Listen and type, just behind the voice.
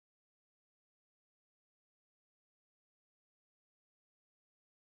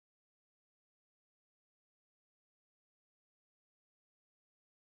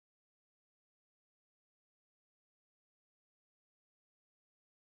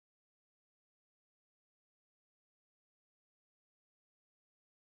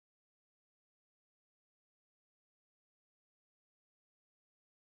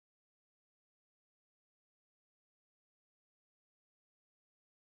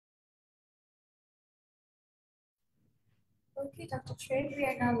Okay, Dr. Trey, we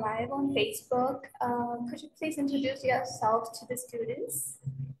are now live on Facebook. Could you please introduce yourself to the students?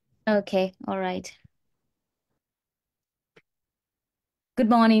 Okay, all right. Good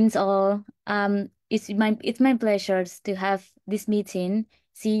mornings, all. It's my pleasure to have this meeting.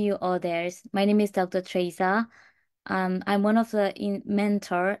 See you all there. My name is Dr. Teresa. I'm one of the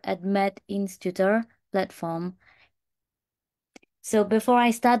mentor at Instutor platform. So before I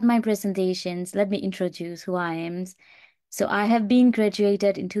start my presentations, let me introduce who I am. So I have been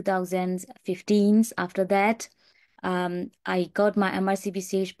graduated in 2015. After that, I got my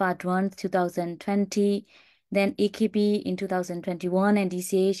MRCPCH Part 1 2020, then EKP in 2021 and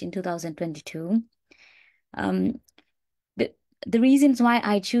DCH in 2022. Um, the the reasons why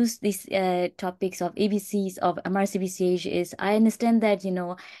I choose these topics of ABCs of MRCPCH is I understand that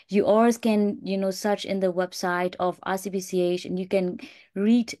you always can search in the website of RCPCH and you can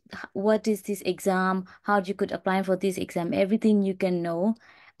read what is this exam, how you could apply for this exam, everything you can know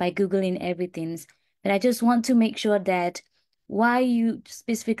by Googling everything. But I just want to make sure that why you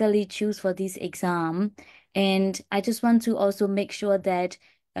specifically choose for this exam, and I just want to also make sure that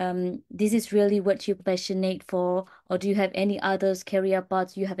this is really what you're passionate for, or do you have any others career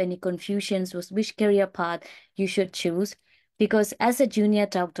paths? You have any confusions with which career path you should choose? Because as a junior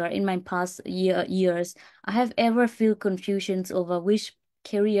doctor in my past years, I have ever feel confusions over which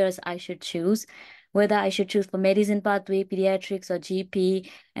careers I should choose, whether I should choose for medicine pathway, pediatrics, or GP.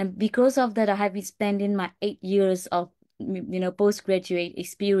 And because of that, I have been spending my 8 years of postgraduate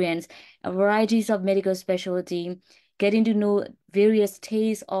experience, varieties of medical specialty, getting to know various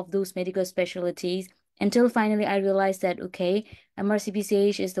tastes of those medical specialties until finally I realized that, okay,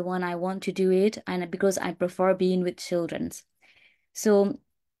 MRCPCH is the one I want to do it, and because I prefer being with children. So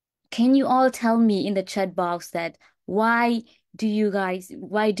can you all tell me in the chat box that why do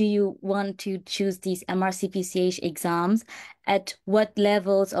you want to choose these MRCPCH exams? At what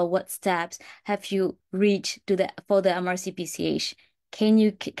levels or what steps have you reached to the for the MRCPCH? Can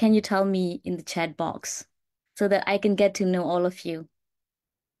you tell me in the chat box so that I can get to know all of you?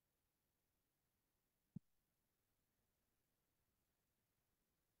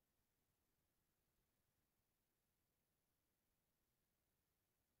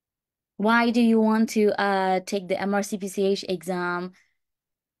 Why do you want to take the MRCPCH exam?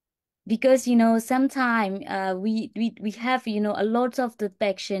 Because sometime we have a lot of the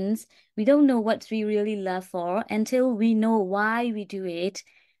passions. We don't know what we really love for until we know why we do it.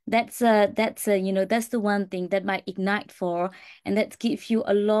 That's the one thing that might ignite for, and that gives you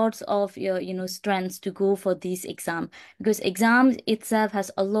a lot of your strengths to go for this exam, because exams itself has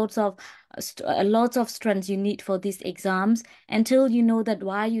a lot of strengths you need for these exams. Until you know that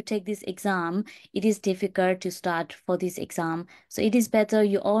why you take this exam, it is difficult to start for this exam. So it is better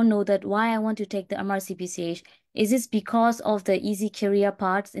you all know that why I want to take the MRCPCH. Is this because of the easy career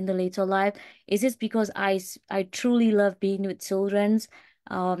parts in the later life? Is this because I truly love being with children?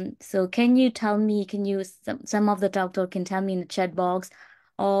 So can you tell me, some of the doctor can tell me in the chat box,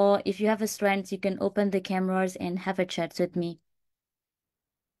 or if you have a strength, you can open the cameras and have a chat with me.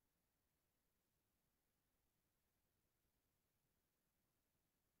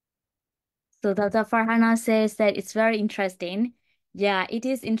 So Dr. Farhana says that it's very interesting. Yeah, it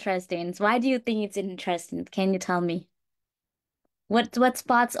is interesting. So why do you think it's interesting? Can you tell me? What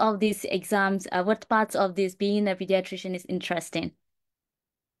parts of these exams, what parts of this being a pediatrician is interesting?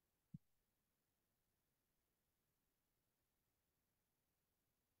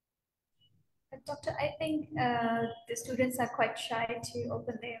 Doctor, I think the students are quite shy to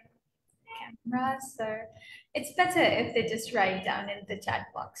open their cameras, so it's better if they just write down in the chat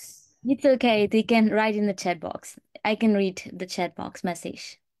box. It's okay. They can write in the chat box. I can read the chat box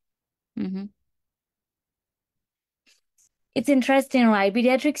message. Mm-hmm. It's interesting, right?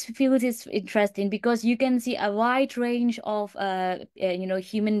 Pediatrics field is interesting because you can see a wide range of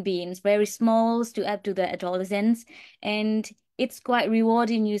human beings, very small to up to the adolescents, and it's quite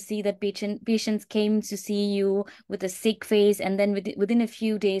rewarding. You see that patients came to see you with a sick face, and then within a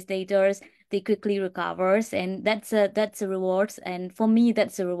few days later, they quickly recovers, and that's a reward. And for me,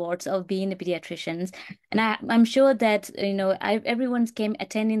 that's a reward of being a pediatrician. And I'm sure that everyone's came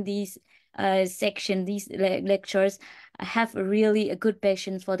attending these these lectures have really a good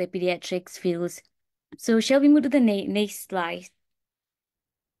passion for the pediatrics fields. So shall we move to the next slide?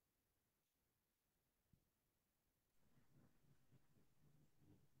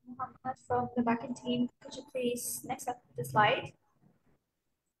 Muhammad from the backend team, could you please next up the slide?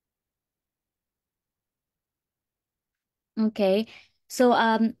 Okay. So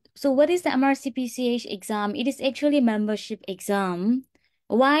what is the MRCPCH exam? It is actually a membership exam.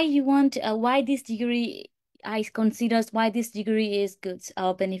 Why this degree I consider why this degree is good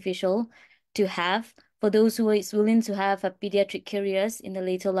or beneficial to have for those who is willing to have a pediatric careers in the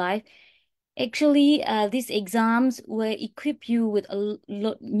later life. Actually, these exams will equip you with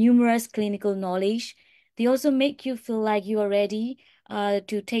numerous clinical knowledge. They also make you feel like you are ready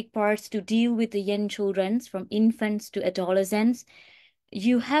to take parts to deal with the young children from infants to adolescents.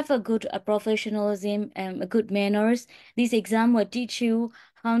 You have a good professionalism and a good manners. This exam will teach you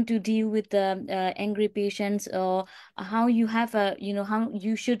how to deal with the angry patients, or how you have a, how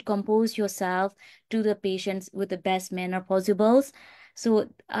you should compose yourself to the patients with the best manner possible. So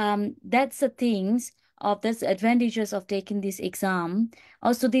that's the things of that's the advantages of taking this exam.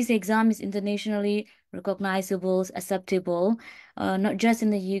 Also, this exam is internationally recognizable, acceptable, not just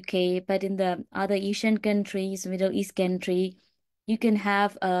in the UK, but in the other Asian countries, Middle East country. You can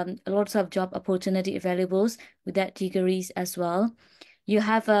have lots of job opportunity available with that degrees as well. You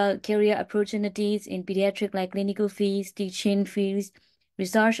have career opportunities in pediatric like clinical fields, teaching fields,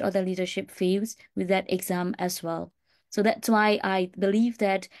 research or the leadership fields with that exam as well. So that's why I believe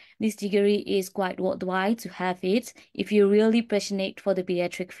that this degree is quite worthwhile to have it if you're really passionate for the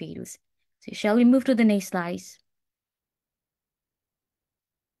pediatric fields. So shall we move to the next slide?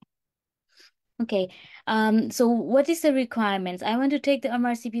 Okay. So what is the requirements? I want to take the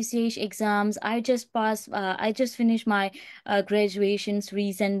Mrcpch exams. I just finished my graduations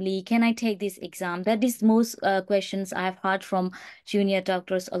recently. Can I take this exam? That is most questions I've heard from junior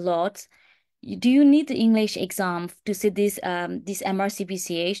doctors a lot. Do you need the English exam to sit this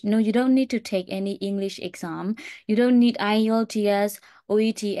Mrcpch? No, you don't need to take any English exam. You don't need IELTS,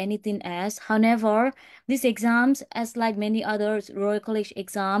 OET, anything else. However, these exams, as like many others Royal College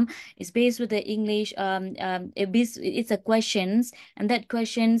exam, is based with the English. It's a questions, and that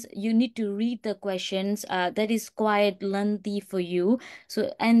questions you need to read the questions. That is quite lengthy for you.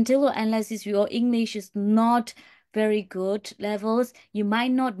 So until or unless your English is not very good levels, you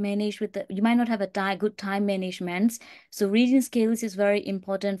might not manage with the you might not have a good time management. So reading skills is very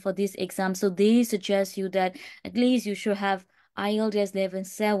important for this exam. So they suggest you that at least you should have IELTS level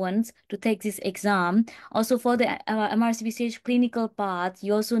 7 to take this exam. Also for the Mrcpch clinical part,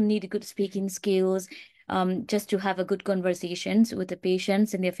 you also need good speaking skills. Just to have a good conversations with the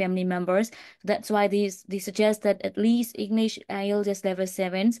patients and their family members. That's why they suggest that at least English IELTS level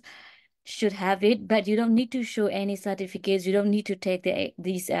 7 should have it, but you don't need to show any certificates. You don't need to take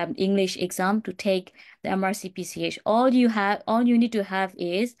this English exam to take the Mrcpch. All you need to have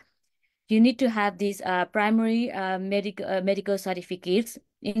is you need to have these primary medical certificates.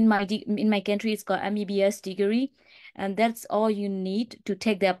 In my country, it's called MBBS degree, and that's all you need to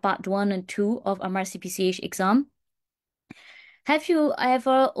take the part 1 and 2 of Mrcpch exam. Have you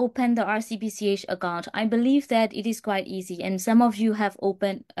ever opened the Rcpch account? I believe that it is quite easy, and some of you have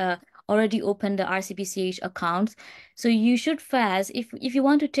already opened the Rcpch account. So you should first, if you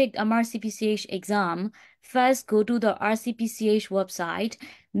want to take a Mrcpch exam, first go to the Rcpch website,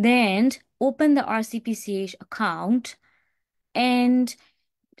 then open the Rcpch account, and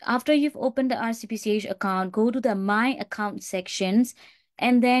after you've opened the Rcpch account, go to the My Account sections,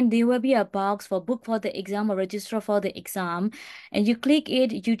 and then there will be a box for book for the exam or register for the exam. And you click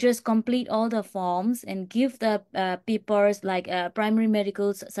it, you just complete all the forms and give the papers like primary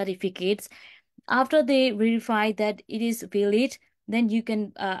medical certificates. After they verify that it is valid, then you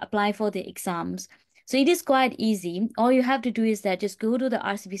can apply for the exams. So it is quite easy. All you have to do is that just go to the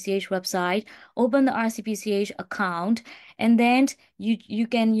Rcpch website, open the Rcpch account, and then you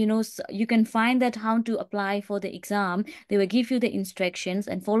can you can find that how to apply for the exam. They will give you the instructions,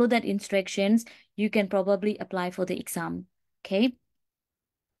 and follow that instructions. You can probably apply for the exam. Okay.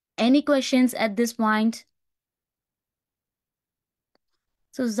 Any questions at this point?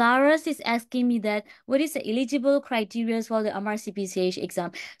 So Zara's is asking me that what is the eligible criteria for the Mrcpch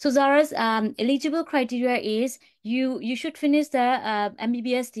exam? So Zara's eligible criteria is you should finish the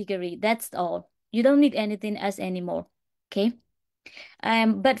MBBS degree. That's all. You don't need anything else anymore. Okay.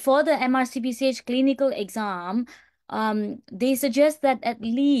 But for the Mrcpch clinical exam, they suggest that at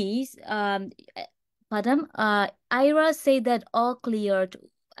least pardon, Ira say that all cleared.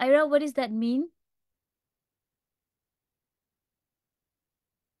 Ira, what does that mean?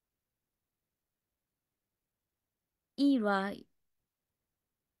 Ira.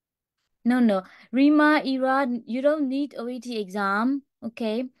 No, no. Rima, Iran, you don't need OET exam.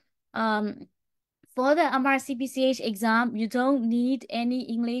 Okay. Um, for the Mrcpch exam, you don't need any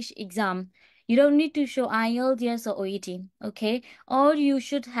English exam. You don't need to show IELTS or OET. Okay. All you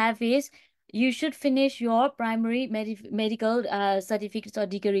should have is you should finish your primary medical certificates or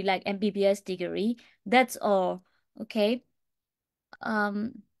degree like MBBS degree. That's all. Okay.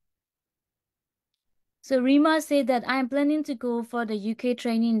 Um, So Rima said that I'm planning to go for the UK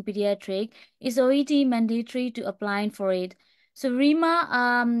training in pediatric. Is OET mandatory to apply for it? So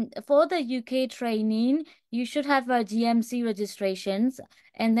Rima, for the UK training, you should have a GMC registrations,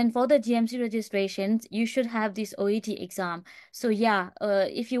 and then for the GMC registrations, you should have this OET exam. So yeah,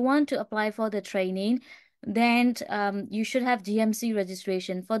 if you want to apply for the training, then you should have GMC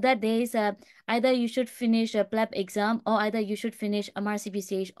registration. For that, there is a either you should finish a PLAB exam or either you should finish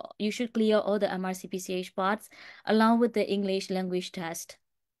MRCPCH. You should clear all the MRCPCH parts along with the English language test.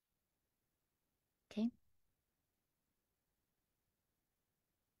 Okay.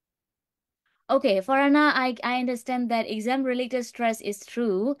 Okay, Farana, I understand that exam related stress is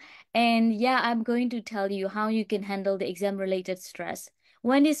true. And yeah, I'm going to tell you how you can handle the exam related stress.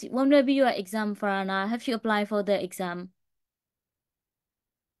 When will be your exam, Farana? Have you applied for the exam?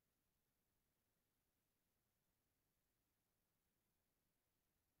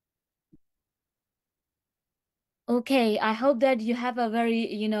 Okay, I hope that you have a very,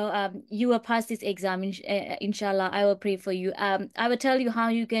 you will pass this exam, inshallah. I will pray for you. I will tell you how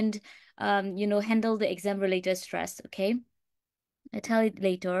you can, handle the exam related stress. Okay, I tell it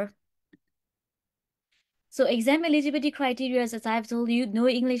later. So exam eligibility criteria, as I've told you, no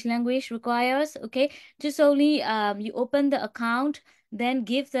English language requires, okay? Just only you open the account, then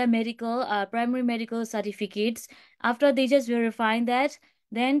give the medical, primary medical certificates. After they just verifying that,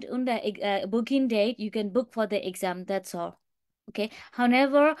 then on the booking date, you can book for the exam. That's all. Okay.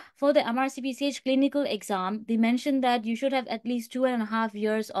 However, for the MRCPCH clinical exam, they mentioned that you should have at least 2.5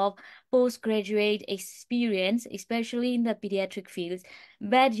 years of postgraduate experience, especially in the pediatric fields.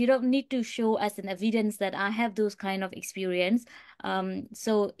 But you don't need to show as an evidence that I have those kind of experience.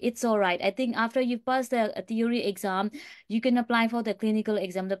 So it's all right. I think after you pass the theory exam, you can apply for the clinical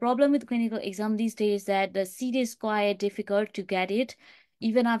exam. The problem with clinical exam these days is that the seat is quite difficult to get it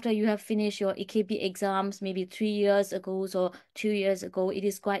even after you have finished your EKP exams, maybe 3 years ago or 2 years ago, it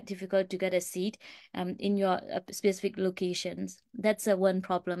is quite difficult to get a seat in your specific locations. That's one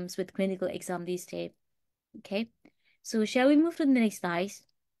problems with clinical exam these days. Okay, so shall we move to the next slide?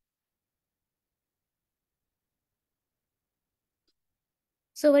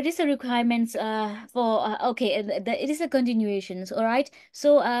 So what is the requirements for okay it is a continuations, all right.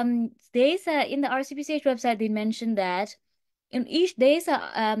 So there is in the RCPCH website they mentioned that in each there is a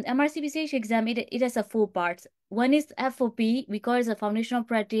MRCPCH exam. It has a four parts. One is FOP, we call it a foundational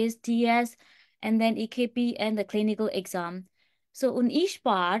practice, TS, and then EKP and the clinical exam. So on each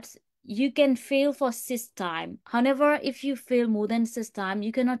part you can fail for six time. However, if you fail more than six time,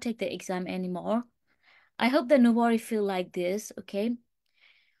 you cannot take the exam anymore. I hope that nobody feel like this. Okay.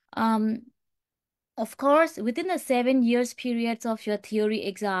 Um, of course, within the 7 years periods of your theory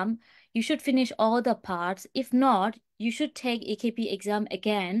exam, you should finish all the parts. If not, you should take AKP exam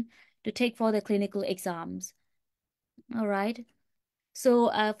again to take for the clinical exams. All right. So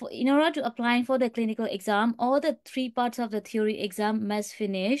in order to apply for the clinical exam, all the three parts of the theory exam must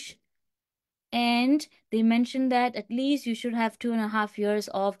finish. And they mentioned that at least you should have 2.5 years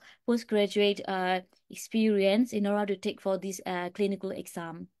of postgraduate experience in order to take for this clinical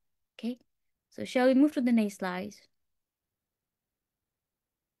exam. Okay. So shall we move to the next slide?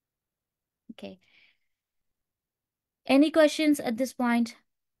 Okay. Any questions at this point?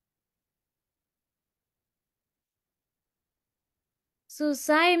 So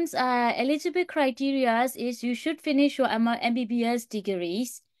science eligible criteria is you should finish your MBBS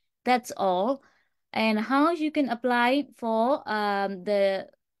degrees. That's all. And how you can apply for the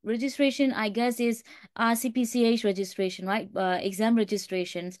registration, I guess, is RCPCH registration, right? Exam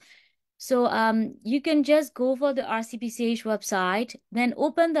registrations. So you can just go for the RCPCH website, then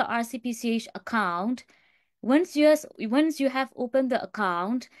open the RCPCH account. Once you have opened the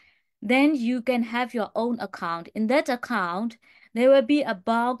account, then you can have your own account. In that account, there will be a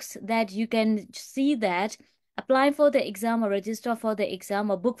box that you can see that apply for the exam or register for the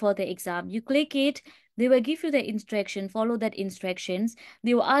exam or book for the exam. You click it, they will give you the instruction, follow that instructions.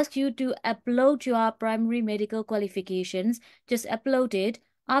 They will ask you to upload your primary medical qualifications. Just upload it.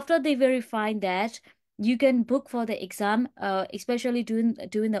 After they verify that, you can book for the exam, especially during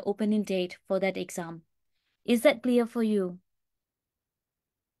the opening date for that exam. Is that clear for you?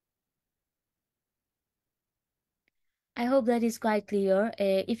 I hope that is quite clear.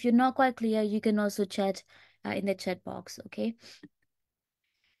 If you're not quite clear, you can also chat in the chat box, okay?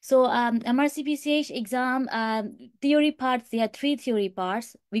 So MRCPCH exam theory parts, there are three theory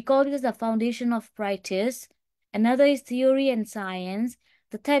parts. We call it as the foundation of practice. Another is theory and science.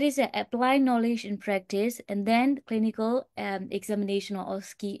 The third is applied knowledge in practice, and then clinical examination or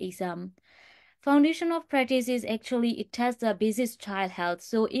ski exam. foundation of practice is actually it tests the basic child health.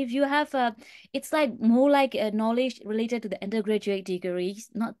 So if you have a, it's like more like a knowledge related to the undergraduate degrees,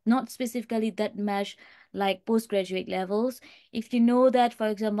 not specifically that much like postgraduate levels. If you know that, for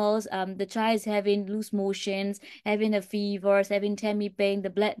example, the child is having loose motions, having a fever, having tummy pain, the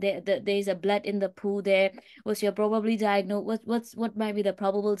blood there is a blood in the poo there, was you're probably diagnosed. What might be the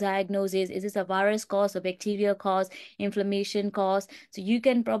probable diagnosis? Is this a virus cause, a bacterial cause, inflammation cause? So you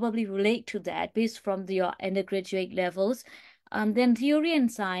can probably relate to that based from your undergraduate levels. Then theory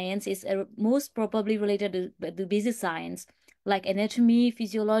and science is most probably related to the basic science like anatomy,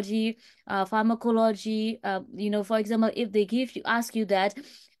 physiology, pharmacology. For example, if they ask you that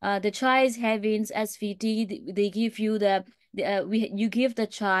the child is having SVT, they give you you give the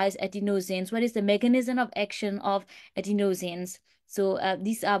child adenosines. What is the mechanism of action of adenosines? So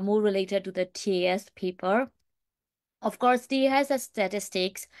these are more related to the TAS paper. Of course, T has a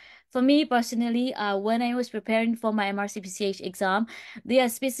statistics. For me personally, when I was preparing for my MRCPCH exam, there are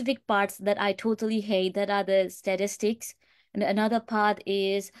specific parts that I totally hate. That are the statistics, and another part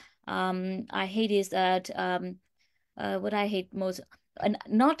is I hate is that what I hate most, and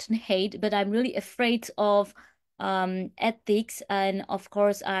not hate, but I'm really afraid of ethics, and of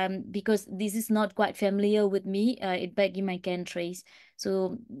course because this is not quite familiar with me back in my countries.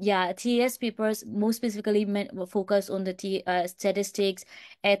 So yeah, TS papers more specifically focus on the statistics,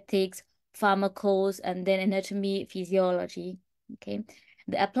 ethics, pharmacos, and then anatomy, physiology. Okay,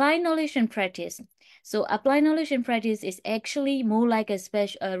 the applied knowledge and practice. So applied knowledge and practice is actually more like a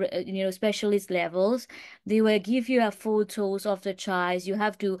specialist levels. They will give you a photos of the child. You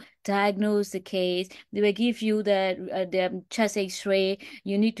have to diagnose the case. They will give you the chest X-ray.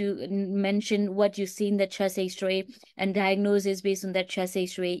 You need to mention what you see in the chest X-ray and diagnosis based on that chest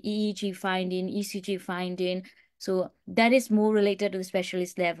X-ray, EEG finding, ECG finding. So that is more related to the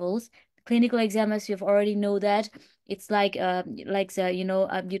specialist levels. Clinical examiners, you've already know that it's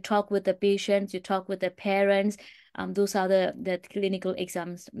you talk with the patients, you talk with the parents. Those are the clinical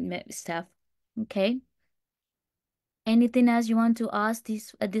exams stuff. Okay. Anything else you want to ask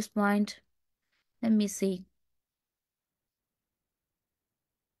this at this point? Let me see.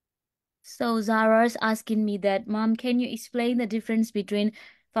 So Zara's asking me that, Mom, can you explain the difference between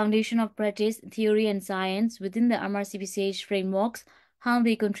foundation of practice, theory, and science within the MRCPCH frameworks, how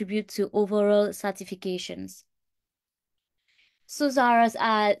they contribute to overall certifications? So Zara's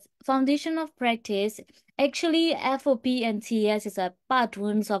foundation of practice, actually FOP and TS is a part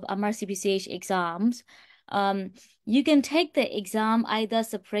ones of MRCPCH exams. Um, you can take the exam either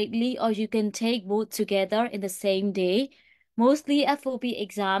separately or you can take both together in the same day. Mostly FOP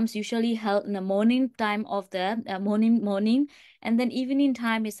exams usually held in the morning time of the morning, and then evening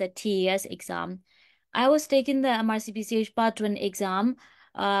time is a TS exam. I was taking the MRCPCH part one exam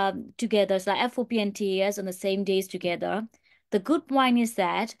together, so like FOP and TS on the same days together. The good point is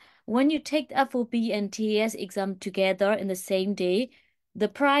that when you take the FOP and TAS exam together in the same day, the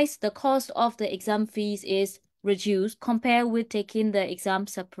cost of the exam fees is reduced compared with taking the exam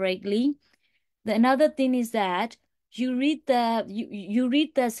separately. The another thing is that you read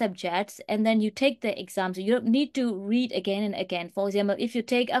the subjects and then you take the exams. You don't need to read again and again. For example, if you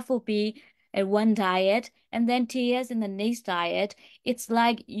take FOP at one diet and then TS in the next diet, it's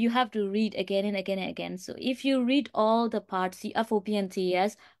like you have to read again and again and again. So if you read all the parts, the FOP and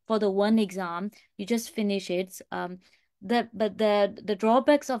TS for the one exam, you just finish it. The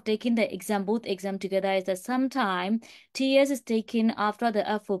drawbacks of taking the exam, both exam together, is that sometimes TS is taken after the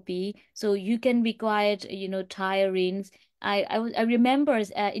FOP, so you can be quite, tiring. I remember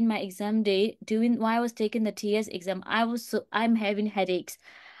in my exam day, doing while I was taking the TS exam, I'm having headaches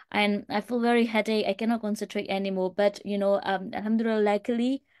and I feel very headache. I cannot concentrate anymore. But alhamdulillah,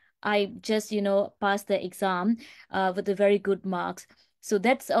 luckily, I just passed the exam with a very good marks. So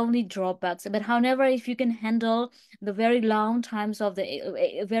that's only drawbacks. But however, if you can handle the very long times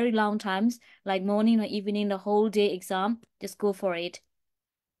very long times like morning or evening, the whole day exam, just go for it.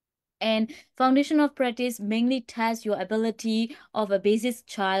 And foundation of practice mainly tests your ability of a basic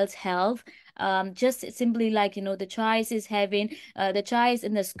child's health. Just simply like, the child is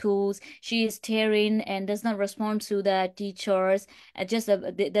in the schools, she is tearing and does not respond to the teachers,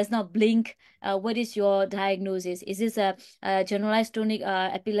 does not blink. What is your diagnosis? Is this a generalized tonic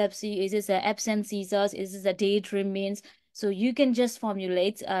epilepsy? Is this a absent seizures? Is this a daydreamings? So you can just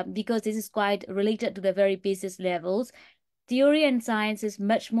formulate because this is quite related to the very basic levels. Theory and science is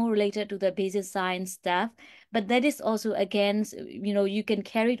much more related to the basic science stuff, but that is also again, you can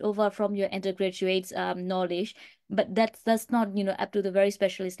carry it over from your undergraduate's knowledge, but that's not up to the very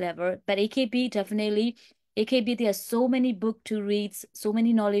specialist level. But AKP definitely AKP, there are so many book to read, so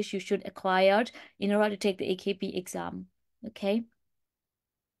many knowledge you should acquire in order to take the AKP exam. Okay.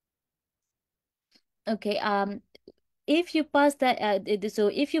 Okay. If you pass that, so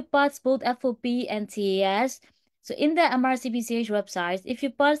if you pass both FOP and TAS, so in the Mrcpch website, if you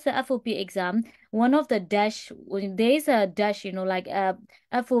pass the FOP exam, one of the dash, there is a dash, like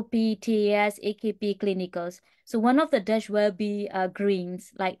FOP, TAS, AKP clinicals. So one of the dash will be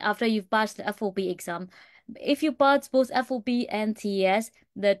greens, like after you've passed the FOP exam. If you pass both FOP and TAS,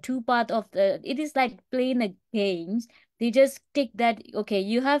 the two part of it is like playing a games. They just take that, okay,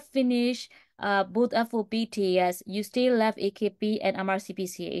 you have finished both FOP, TAS, you still left AKP and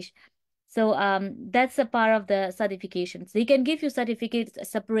Mrcpch. So that's a part of the certifications. They can give you certificates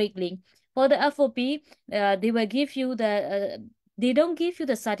separately. For the FOP, they will give you they don't give you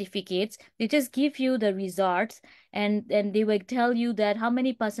the certificates. They just give you the results, and they will tell you that how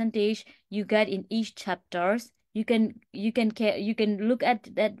many percentage you get in each chapters. You can look at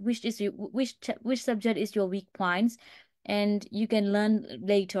that which subject is your weak points, and you can learn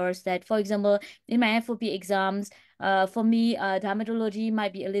later that, for example, in my FOP exams, for me, dermatology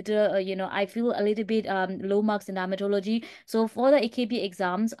might be a little, I feel a little bit low marks in dermatology. So for the AKP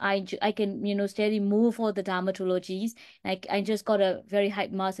exams, I can, study more for the dermatologies. Like I just got a very high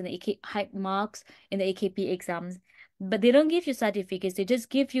marks in the high marks in the AKP exams. But they don't give you certificates. They just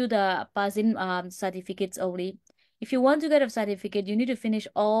give you the passing certificates only. If you want to get a certificate, you need to finish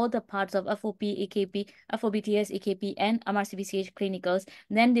all the parts of FOP, AKP, FOBTS, AKP, and Mrcpch clinicals.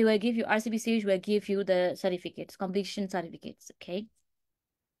 Then they will give you, RCPCH will give you the certificates, completion certificates. Okay.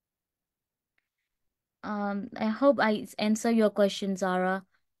 I hope I answer your question, Zara.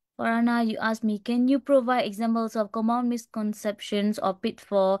 Farana, you asked me, can you provide examples of common misconceptions or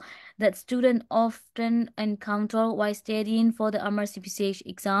pitfall that students often encounter while studying for the Mrcpch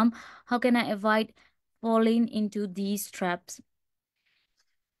exam? How can I avoid falling into these traps?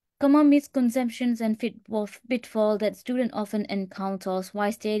 Common misconceptions and pitfall that student often encounters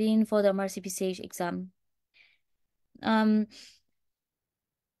while studying for the Mrcpch exam. Um,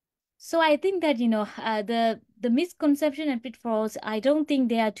 so I think that the misconception and pitfalls. I don't think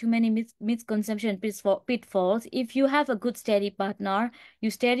there are too many misconception and pitfalls. If you have a good study partner, you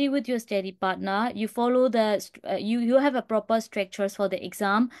study with your study partner, you follow you have a proper structures for the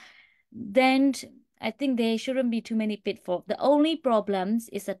exam, then I think there shouldn't be too many pitfalls. The only problems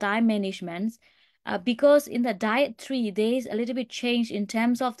is the time management. Because in the diet 3, there is a little bit change in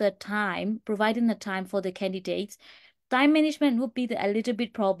terms of the time, providing the time for the candidates. Time management would be a little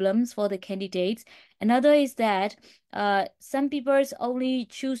bit problems for the candidates. Another is that some people only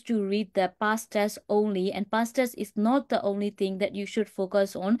choose to read the past test only, and past test is not the only thing that you should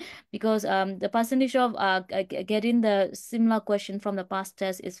focus on, because the percentage of getting the similar question from the past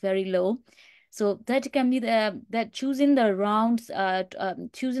test is very low. So that can be that choosing the rounds,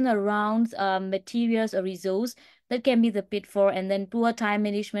 materials or resource, that can be the pitfall, and then poor time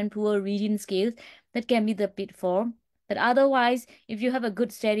management, poor reading skills, that can be the pitfall. But otherwise, if you have a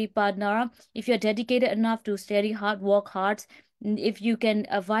good study partner, if you're dedicated enough to study hard, work hard, if you can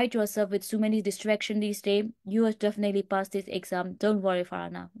avoid yourself with so many distractions these days, you will definitely pass this exam. Don't worry,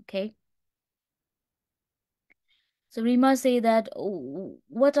 Farana. Okay. So we must say that,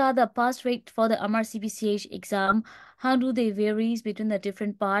 what are the pass rate for the Mrcpch exam? How do they varies between the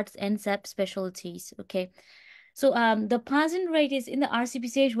different parts and subspecialties? Okay. So the passing rate is in the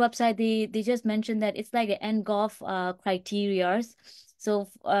RCPCH website. They just mentioned that it's like an NGOV criteria. So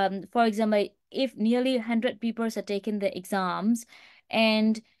for example, if nearly 100 people are taking the exams,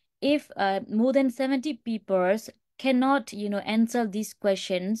 and if more than 70 people cannot answer these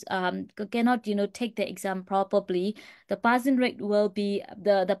questions, cannot take the exam properly, the passing rate will be,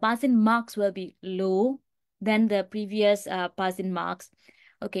 the passing marks will be low than the previous passing marks.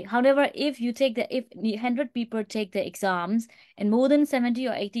 Okay. However, if 100 people take the exams, and more than 70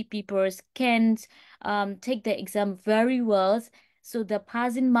 or 80 people can take the exam very well, so the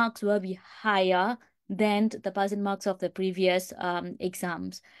passing marks will be higher than the passing marks of the previous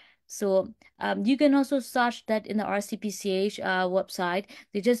exams. So you can also search that in the RCPCH website.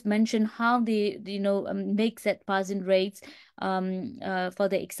 They just mention how they make that passing rates for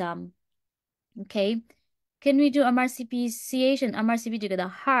the exam. Okay. Can we do Mrcpch and Mrcp together?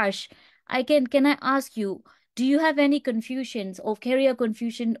 Harsh, can I ask you, do you have any confusions or career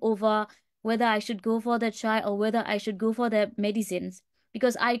confusion over whether I should go for the chai or whether I should go for the medicines?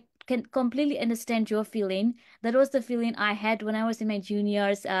 Because I can completely understand your feeling. That was the feeling I had when I was in my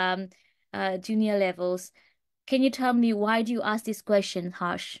junior levels. Can you tell me, why do you ask this question,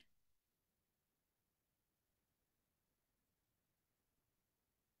 Harsh?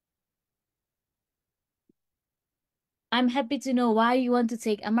 I'm happy to know why you want to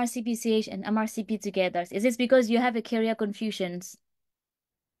take MRCPCH and MRCP together. Is this because you have a career confusions?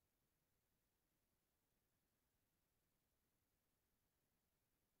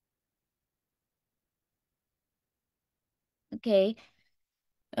 Okay.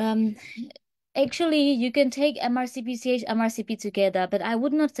 Um, Actually, you can take MRCPCH, MRCP together, but I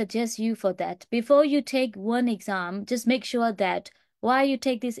would not suggest you for that. Before you take one exam, just make sure that while you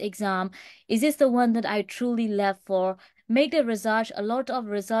take this exam, is this the one that I truly love for? Make the research, a lot of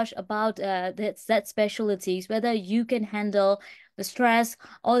research about that specialties, whether you can handle the stress,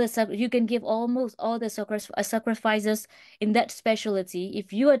 all the you can give almost all the sacrifices in that specialty.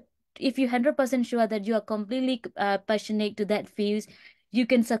 If you're 100% sure that you are completely passionate to that field, you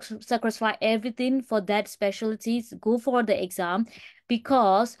can sacrifice everything for that specialties, go for the exam,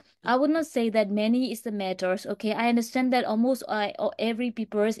 because I would not say that many is the matters. Okay, I understand that almost every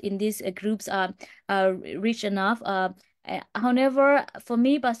papers in these groups are rich enough. However, for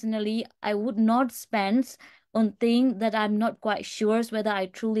me personally, I would not spend on things that I'm not quite sure whether I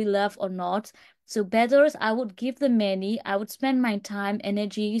truly love or not. So better, I would give the money, I would spend my time,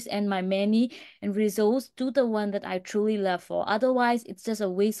 energies, and my money and resource to the one that I truly love for. Otherwise, it's just a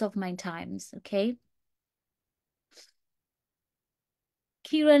waste of my times. Okay.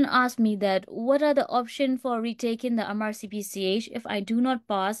 Kiran asked me that what are the options for retaking the MRCPCH if I do not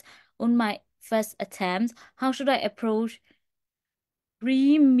pass on my first attempt? How should I approach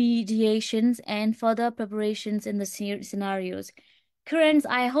remediations and further preparations in the scenarios? Kiran,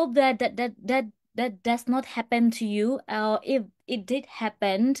 I hope that does not happen to you. If it did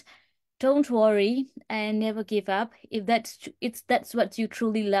happen, don't worry and never give up. If that's what you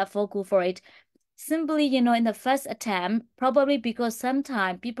truly love for, go for it. Simply, in the first attempt, probably because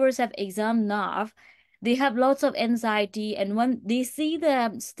sometimes people have exam nerve, they have lots of anxiety, and when they see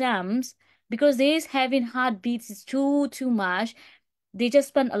the stamps, because they is having heartbeats is too much, they just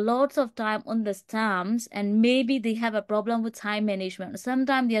spend a lot of time on the stamps, and maybe they have a problem with time management.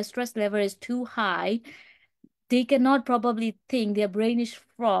 Sometimes their stress level is too high, they cannot probably think, their brain is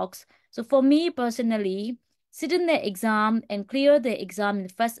frogs. So for me personally, sit in the exam and clear the exam in the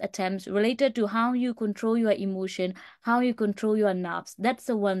first attempts related to how you control your emotion, how you control your nerves. That's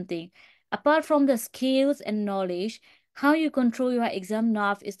the one thing. Apart from the skills and knowledge, how you control your exam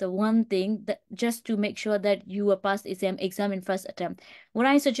nerve is the one thing that just to make sure that you will pass exam in first attempt. What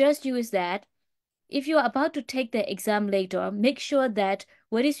I suggest you is that if you are about to take the exam later, make sure that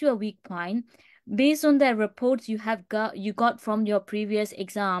what is your weak point. Based on the reports you got from your previous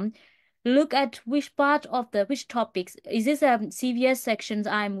exam, look at which part of the which topics. Is this a CVS sections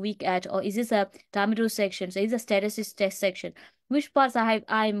I'm weak at, or is this a Tomato section? So is a statistics test section? Which parts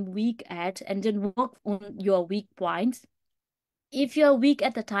I'm weak at, and then work on your weak points. If you're weak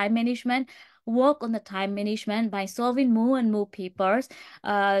at the time management, work on the time management by solving more and more papers,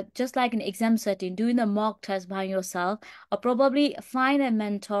 just like an exam setting, doing the mock test by yourself, or probably find a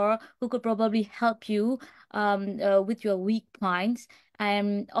mentor who could probably help you with your weak points.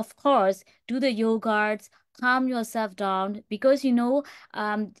 And of course, do the yogas, calm yourself down, because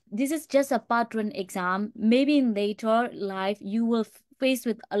this is just a part one exam. Maybe in later life you will face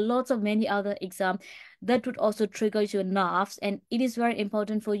with a lots of many other exams that would also trigger your nerves, and it is very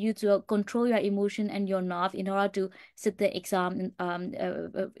important for you to control your emotion and your nerve in order to sit the exam,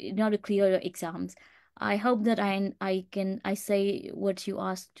 in order to clear your exams. I hope that I say what you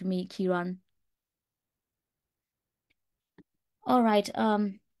asked to me, Kiran. All right,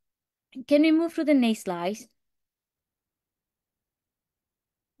 can we move to the next slide?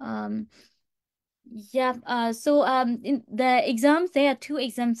 um Yeah, in the exams, there are two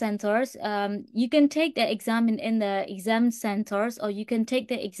exam centers. You can take the exam in the exam centers, or you can take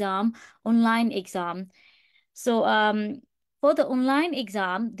the exam online exam. So for the online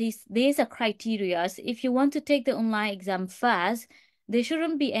exam, there's a criteria. If you want to take the online exam first, there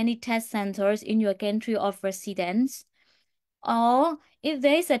shouldn't be any test centers in your country of residence. Or if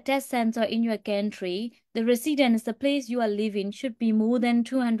there is a test center in your country, the residence, the place you are living, should be more than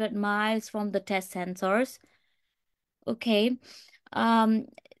 200 miles from the test centers. Okay. Um,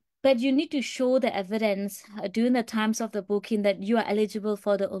 but you need to show the evidence during the times of the booking that you are eligible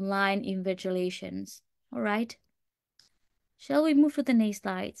for the online invigilations. All right. Shall we move to the next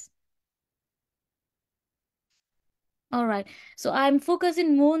slides? All right. So I'm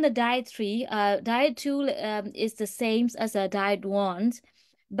focusing more on the diet three. Diet two is the same as a diet one,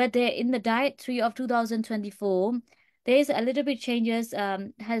 but there in the diet three of 2024, there is a little bit changes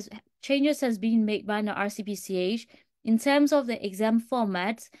has been made by the RCPCH in terms of the exam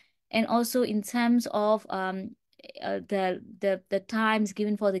formats, and also in terms of the times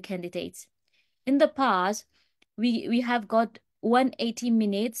given for the candidates. In the past, we have got 180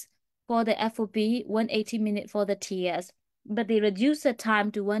 minutes for the FOP, 180 minutes for the TS, but they reduce the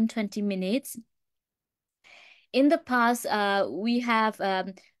time to 120 minutes. In the past, we have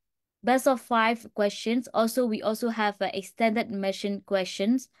best of 5 questions. Also, we also have extended mission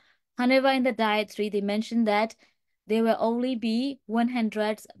questions. However, in the Diet 3, they mentioned that there will only be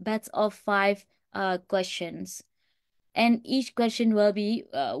 100 best of 5 questions, and each question will be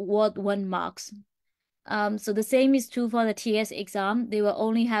worth 1 marks. So the same is true for the TS exam. They will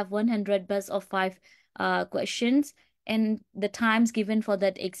only have 100 best of 5 questions, and the times given for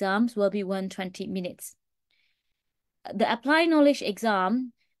that exams will be 120 minutes. The applied knowledge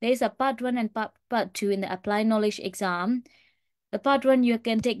exam, there is a part 1 and part 2 in the applied knowledge exam. The part 1 you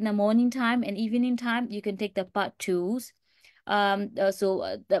can take the morning time, and evening time you can take the part 2s.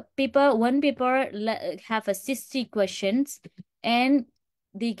 The one paper have a 60 questions, and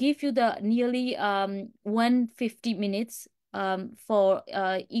they give you the nearly 150 minutes for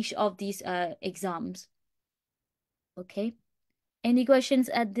each of these exams. Okay. Any questions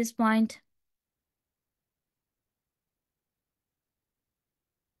at this point?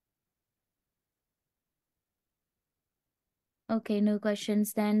 Okay, no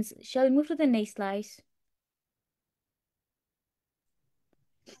questions then. Shall we move to the next slide?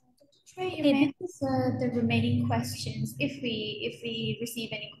 Trey, you Okay, may this is answer the remaining questions if we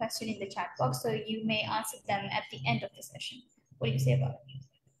receive any question in the chat box. So you may answer them at the end of the session. What do you say about it?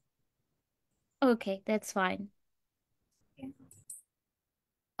 okay, that's fine. Yeah.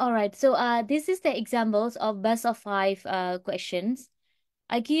 All right, so this is the examples of best of 5 questions.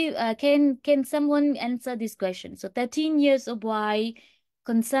 I give can someone answer this question? So 13 years old boy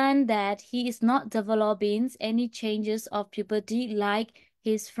concerned that he is not developing any changes of puberty like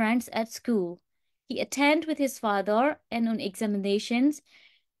his friends at school. He attend with his father, and on examinations,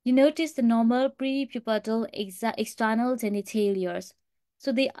 you notice the normal pre-pubertal external genitalias.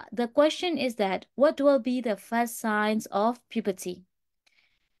 So the question is that what will be the first signs of puberty?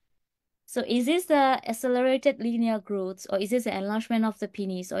 So is this the accelerated linear growth, or is this the enlargement of the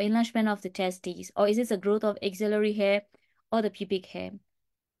penis, or enlargement of the testes, or is this a growth of axillary hair or the pubic hair?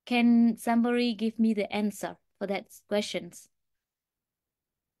 Can somebody give me the answer for that questions?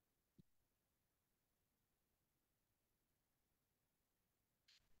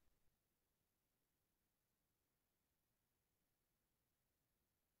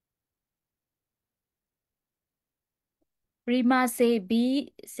 Rima say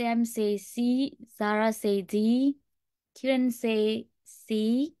B, Sam say C, Zara say D, Kiran say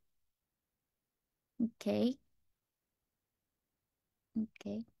C. Okay,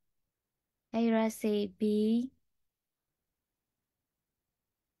 okay. Ira say B.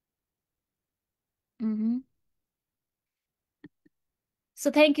 Mm-hmm.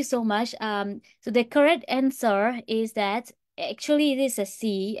 So thank you so much. So the correct answer is that actually it is a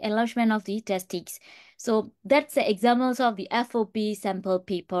C, enlargement of the testes. So that's the examples of the FOP sample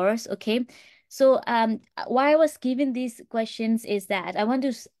papers. Okay. So why I was given these questions is that I want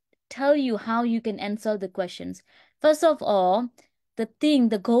to tell you how you can answer the questions. First of all,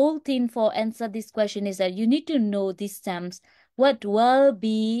 the goal thing for answer this question is that you need to know these terms. What will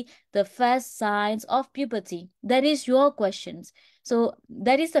be the first signs of puberty? That is your questions. So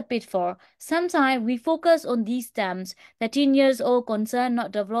that is the pitfall. Sometimes we focus on these terms. 13 years old concerned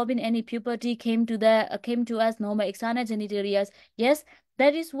not developing any puberty came to us normal external genitalia. Yes,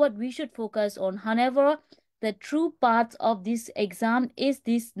 that is what we should focus on. However, the true part of this exam is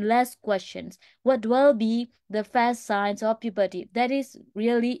these last questions. What will be the first signs of puberty? That is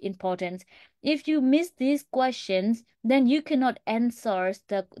really important. If you miss these questions, then you cannot answer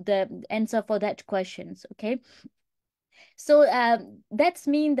the answer for that questions. Okay. So that's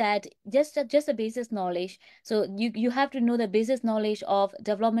mean that just a basis knowledge. So you have to know the basis knowledge of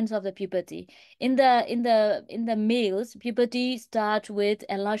developments of the puberty. In the males, puberty start with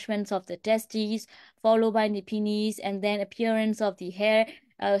enlargements of the testes, followed by the penis, and then appearance of the hair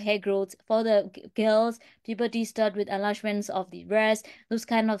growth. For the girls, puberty start with enlargements of the breast, those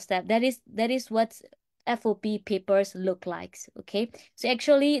kind of stuff. That is what FOP papers look like. Okay, so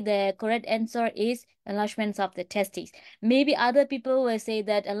actually the correct answer is enlargements of the testes. Maybe other people will say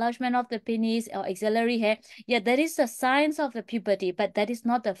that enlargement of the penis or axillary hair, yeah, that is a signs of the puberty, but that is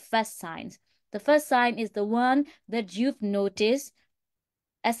not the first sign. The first sign is the one that you've noticed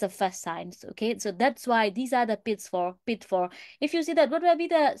as the first signs. Okay, so that's why these are the pitfall. If you see that what will be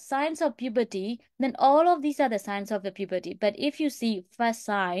the signs of puberty, then all of these are the signs of the puberty. But if you see first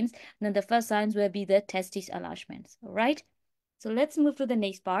signs, then the first signs will be the testis enlargements. All right, so let's move to the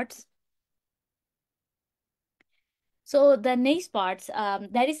next parts. So the next part,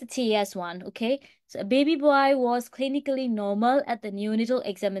 that is the TS one, okay? So a baby boy was clinically normal at the neonatal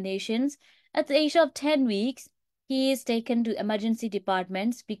examinations. At the age of 10 weeks, he is taken to emergency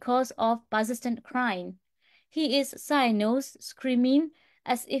departments because of persistent crying. He is cynosed, screaming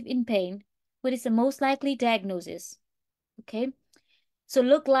as if in pain. What is the most likely diagnosis? Okay. So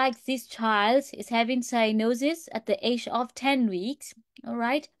look like this child is having cyanosis at the age of 10 weeks. All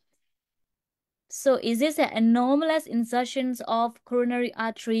right. So is this an anomalous insertions of coronary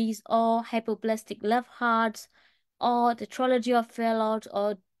arteries or hypoplastic left hearts or the tetralogy of Fallot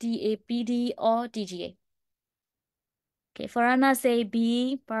or DAPD or DGA? Okay, Farana say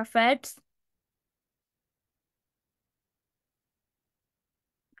B, perfect.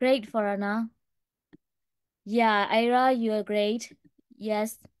 Great, Farana. Yeah, Ira, you are great.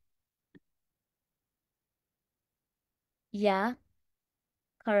 Yes, yeah,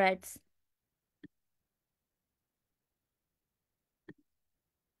 correct.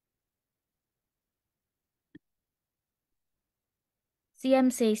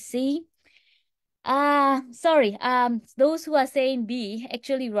 CM says C. Sorry. Those who are saying B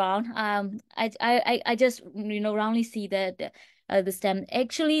actually wrong. I just roundly see the stem.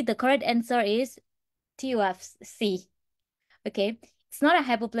 Actually, the correct answer is TUFC. Okay, it's not a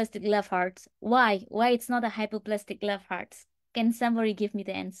hypoplastic left heart. Why? Why it's not a hypoplastic left heart? Can somebody give me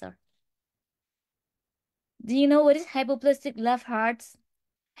the answer? Do you know what is hypoplastic left heart?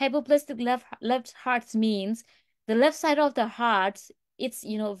 Hypoplastic left heart means the left side of the heart, it's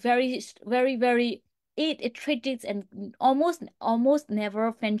very it treats and almost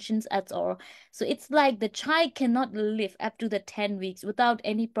never functions at all. So it's like the child cannot live up to the 10 weeks without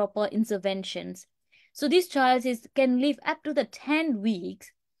any proper interventions. So this child is can live up to the 10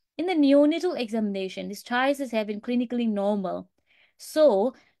 weeks. In the neonatal examination, this child is having clinically normal.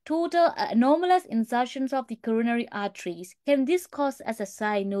 So total anomalous insertions of the coronary arteries. Can this cause as a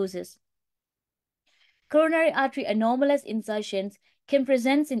cyanosis? Coronary artery anomalous insertions can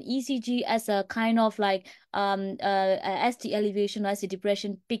present in ECG as a kind of like ST elevation or ST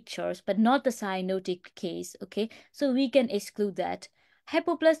depression pictures, but not the cyanotic case. Okay, so we can exclude that.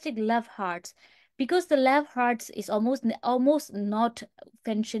 Hypoplastic left heart, because the left heart is almost not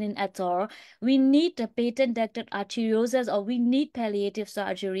functioning at all. We need the patent ductal arteriosus, or we need palliative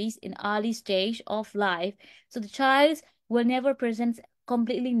surgeries in early stage of life. So the child will never present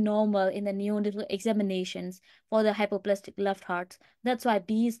completely normal in the neonatal examinations for the hypoplastic left heart. That's why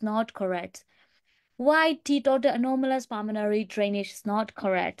B is not correct. Why T total anomalous pulmonary drainage is not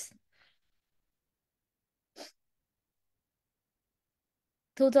correct?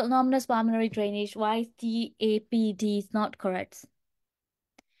 Total anomalous pulmonary drainage, why TAPD is not correct?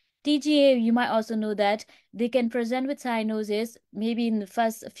 TGA, you might also know that they can present with cyanosis maybe in the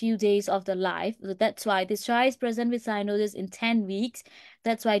first few days of the life. So that's why this child is present with cyanosis in 10 weeks.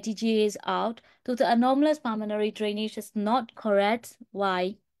 That's why TGA is out. So the anomalous pulmonary drainage is not correct.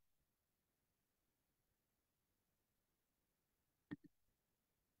 Why?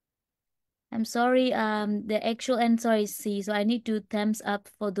 I'm sorry, the actual answer is C. So I need to thumbs up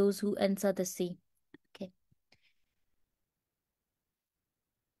for those who answer the C. Okay.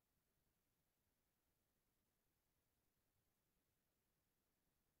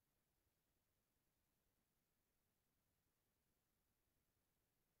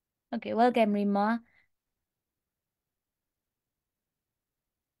 Okay, welcome, Rima.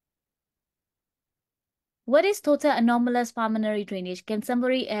 What is total anomalous pulmonary drainage? Can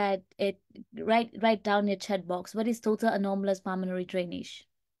somebody write down your chat box? What is total anomalous pulmonary drainage?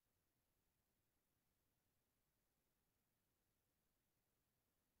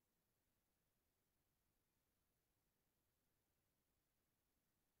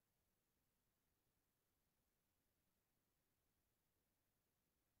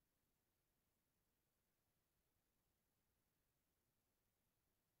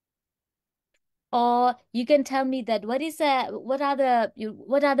 Or you can tell me that what are the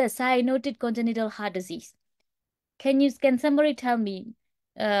cyanotic congenital heart disease? Can somebody tell me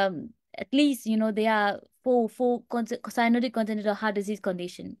at least there are cyanotic congenital heart disease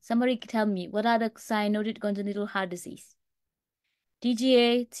condition. Somebody tell me what are the cyanotic congenital heart disease?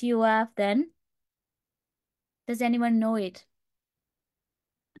 DGA, TOF, then does anyone know it?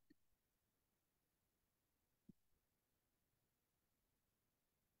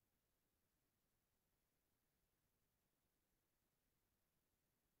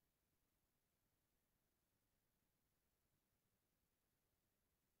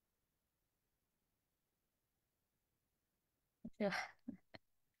 Yeah.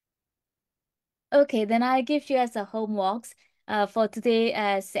 Okay, then I'll give you as a homeworks for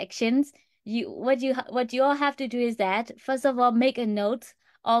today sections. what you all have to do is that first of all make a note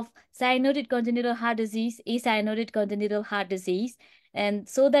of cyanotic congenital heart disease, acyanotic congenital heart disease, and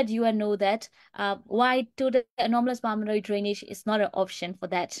so that you will know that why total anomalous pulmonary drainage is not an option for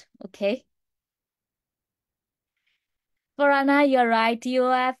that. Okay. For Anna, you're right.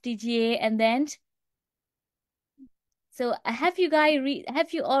 TOF, TGA, and then so have you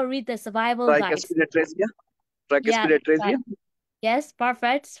all read the survival guides? Tricuspid atresia. Yeah, Tricuspid that's atresia. right. Yes,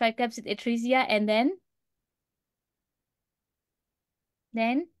 perfect. Tricuspid atresia, and then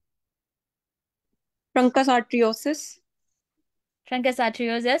Truncus arteriosus. truncus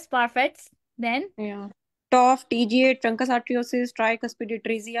arteriosus, perfect. Then Yeah. TOF, TGA, truncus arteriosus, tricuspid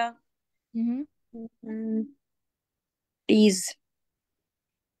atresia. T's.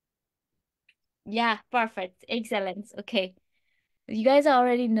 yeah, perfect. Excellent. Okay. You guys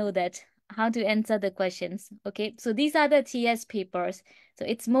already know that how to answer the questions. Okay. So these are the TS papers. So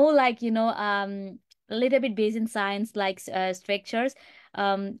it's more like, a little bit based in science like structures.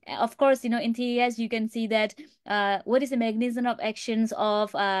 Of course, in TS you can see that what is the mechanism of actions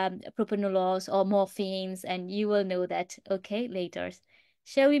of propranolols or morphines, and you will know that, okay, later.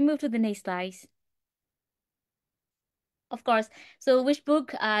 Shall we move to the next slide? Of course. So which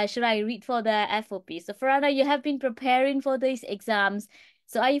book should I read for the FOP? So Farana, you have been preparing for these exams.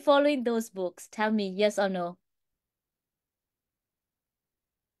 So are you following those books? Tell me yes or no.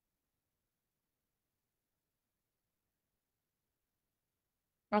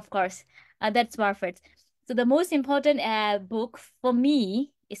 Of course. That's perfect. So the most important book for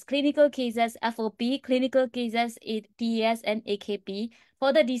me is Clinical Cases FOP, Clinical Cases TES and AKP.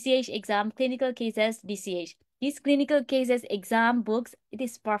 For the DCH exam, Clinical Cases DCH. These clinical cases exam books, it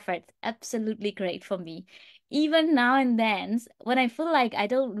is perfect. Absolutely great for me. Even now and then, when I feel like I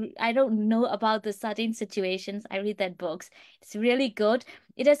don't know about the certain situations, I read that books. It's really good.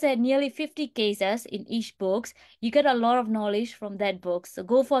 It has nearly 50 cases in each books. You get a lot of knowledge from that book. So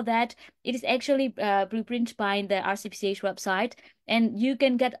go for that. It is actually preprinted by the Mrcpch website, and you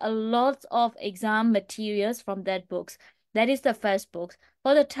can get a lot of exam materials from that books. That is the first book.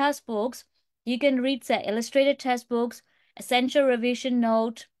 For the test books, you can read the illustrated test books, essential revision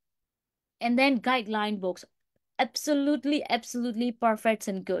note, and then guideline books. Absolutely perfect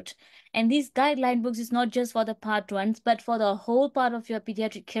and good. And these guideline books is not just for the part ones, but for the whole part of your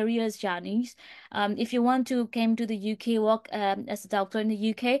pediatric careers journeys. If you want to come to the UK, work as a doctor in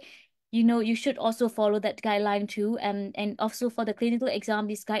the UK, you should also follow that guideline too. And also for the clinical exam,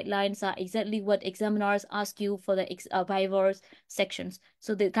 these guidelines are exactly what examiners ask you for the Vivors sections.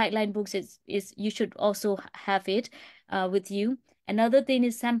 So the guideline books is you should also have it with you. Another thing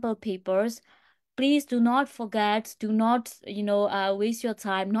is sample papers. Please do not forget, do not, waste your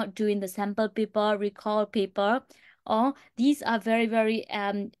time not doing the sample paper, recall paper. Or these are very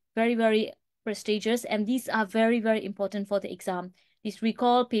prestigious, and these are very important for the exam. These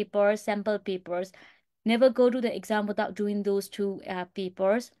recall papers, sample papers. Never go to the exam without doing those two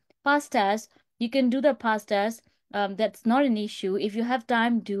papers. Past test, you can do the past test. That's not an issue. If you have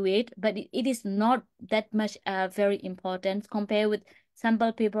time, do it. But it is not that much very important compared with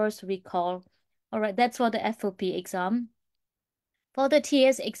sample papers recall. All right, that's for the FOP exam. For the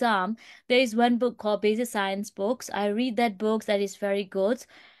TS exam, there is one book called Basic Science Books. I read that book. That is very good.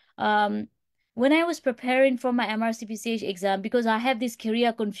 Um, when I was preparing for my Mrcpch exam, because I have these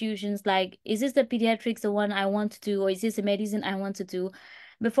career confusions, like, is this the pediatrics the one I want to do, or is this the medicine I want to do?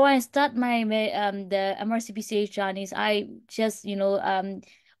 Before I start the Mrcpch journeys, I just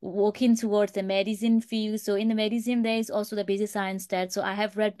working towards the medicine field. So in the medicine, there is also the basic science stat. So I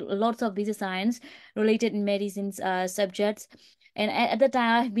have read lots of basic science related in medicines subjects. And at the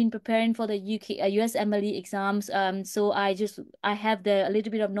time, I've been preparing for the US MLE exams. So I have a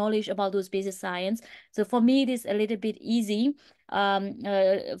little bit of knowledge about those basic science. So for me, it is a little bit easy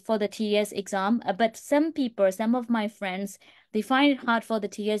for the TS exam. But some of my friends, they find it hard for the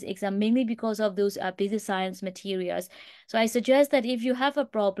TS exam mainly because of those basic science materials. So I suggest that if you have a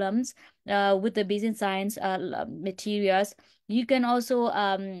problems with the basic science materials, you can also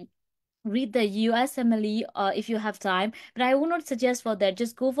read the USMLE if you have time, but I would not suggest for that.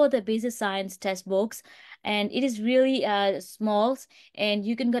 Just go for the basic science test books, and it is really small, and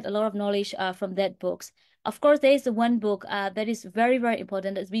you can get a lot of knowledge from that books. Of course, there is the one book that is very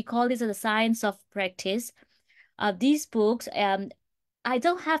important. As we call this as the science of practice. These books, I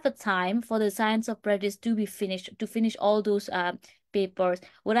don't have the time for the science of practice to finish all those papers.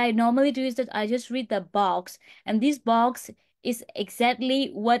 What I normally do is that I just read the box, and this box is exactly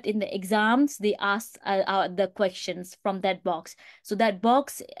what in the exams they ask the questions from that box. So that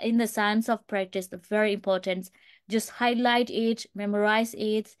box in the science of practice, very important. just highlight it, memorize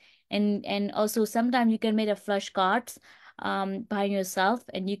it, and also sometimes you can make a flashcards by yourself,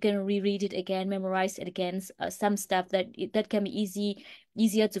 and you can reread it again, memorize it again. Some stuff that can be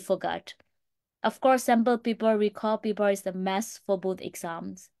easier to forget. Of course, sample paper, recall paper is the mess for both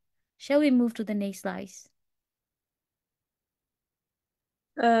exams. Shall we move to the next slide?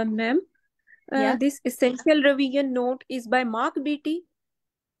 Ma'am, Yeah. this essential revision note is by Mrcpch.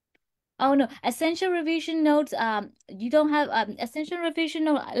 Oh no, essential revision notes. You don't have essential revision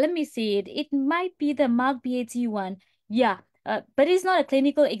note. Let me see it. It might be the Mrcpch one. Yeah. But it's not a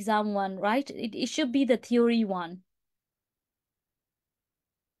clinical exam one, right? It should be the theory one.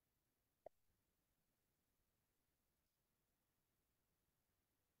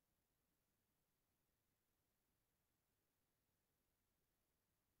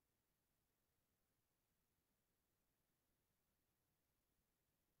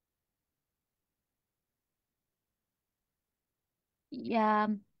 Yeah.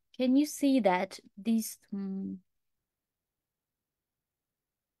 Can you see that? These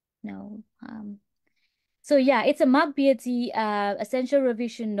no. So yeah, it's a Mrcpch essential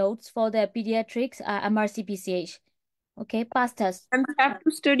revision notes for the pediatrics Mrcpch. Okay, past test. And we have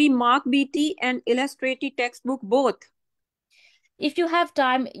to study Mrcpch and illustrated textbook both. If you have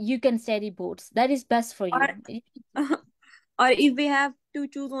time, you can study both. That is best for Or, you. or if we have to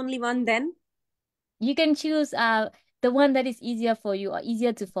choose only one, then? You can choose the one that is easier for you or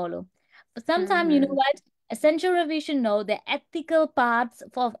easier to follow. But sometimes, you know Mm-hmm. what? Essential revision note, the ethical parts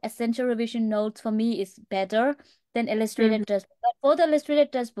for essential revision notes for me is better than Mm-hmm. illustrated textbook. But for the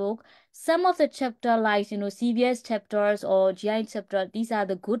illustrated textbook, some of the chapter like, CVS chapters or GI chapter, these are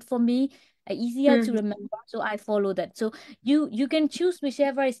the good for me, easier to remember. So I follow that. So you can choose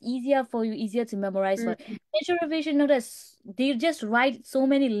whichever is easier for you, easier to memorize for. Mm-hmm. Essential revision note is, they just write so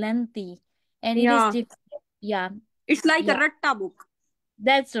many lengthy and it is Yeah, different. Yeah, it's like a yeah, ratta book.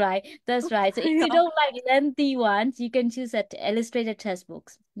 that's right. That's right. So if you Yeah. don't like lengthy ones, you can choose at illustrated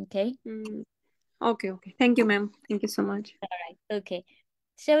textbooks. Okay. Mm. Okay, okay. Thank you, ma'am. Thank you so much. All right. Okay.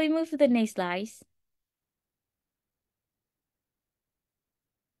 Shall we move to the next slide?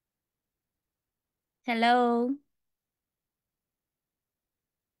 Hello.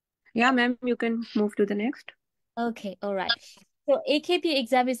 Yeah, ma'am, you can move to the next. Okay. All right. So AKP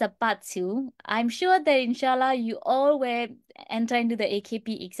exam is a part two. I'm sure that inshallah you all will enter into the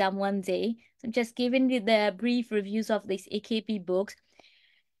AKP exam one day. So just giving you the brief reviews of these AKP books.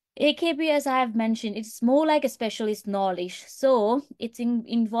 AKP, as I have mentioned, it's more like a specialist knowledge. So it's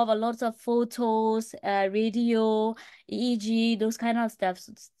involve a lot of photos, radio, EEG, those kind of stuff.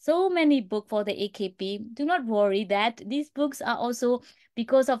 So many book for the AKP. Do not worry that these books are also,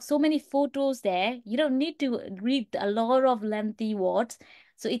 because of so many photos there, you don't need to read a lot of lengthy words.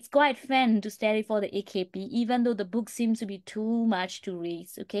 So it's quite fun to study for the AKP, even though the book seems to be too much to read.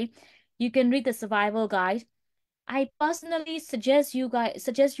 Okay, you can read the survival guide. I personally suggest you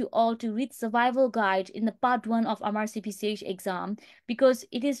all to read Survival Guide in the part one of Mrcpch exam, because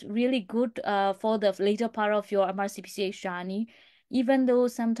it is really good for the later part of your Mrcpch journey. Even though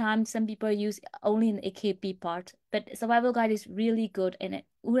sometimes some people use only in AKP part, but Survival Guide is really good, and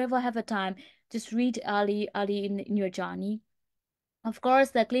whoever have a time, just read early in your journey. Of course,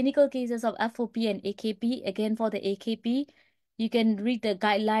 the clinical cases of FOP and AKP, again for the AKP, you can read the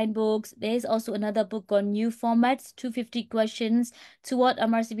guideline books. There is also another book on new formats, 250 questions, to what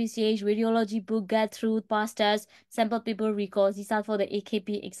MRCBCH radiology book, get through, past test, sample paper recalls. These are for the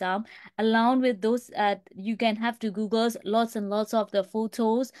AKP exam. Along with those, you can have to Google lots and lots of the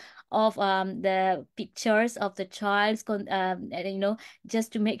photos of the pictures of the child's,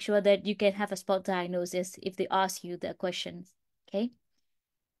 just to make sure that you can have a spot diagnosis if they ask you the questions. Okay,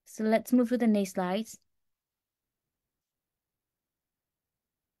 so let's move to the next slides.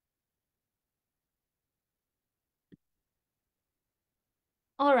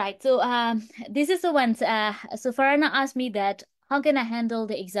 All right, so this is the ones. So Farana asked me that how can I handle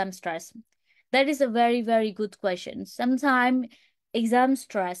the exam stress? That is a very, very good question. Sometimes exam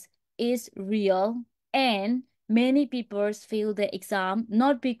stress is real, and many people fail the exam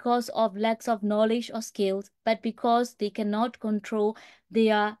not because of lacks of knowledge or skills, but because they cannot control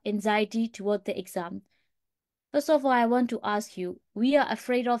their anxiety toward the exam. First of all, I want to ask you, we are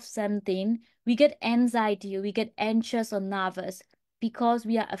afraid of something, we get anxiety, we get anxious or nervous because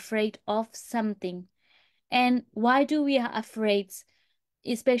we are afraid of something. And why do we are afraid,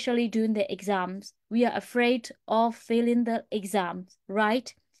 especially during the exams? We are afraid of failing the exams,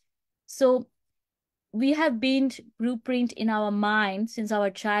 right? So we have been blueprint in our mind since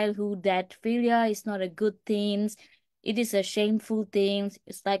our childhood that failure is not a good thing. It is a shameful thing.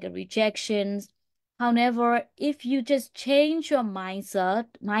 It's like a rejection. However, if you just change your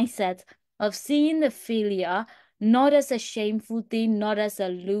mindset of seeing the failure not as a shameful thing, not as a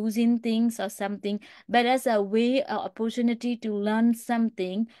losing things or something, but as a way or opportunity to learn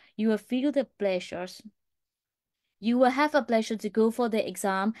something, you will feel the pleasures. You will have a pleasure to go for the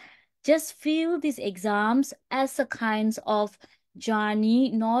exam. Just feel these exams as a kind of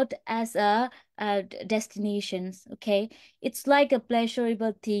journey, not as a destinations. Okay, it's like a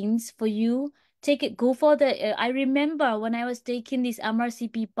pleasurable things for you. Take it, go for the. I remember when I was taking this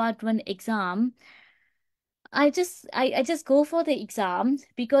Mrcp Part One exam. I just go for the exam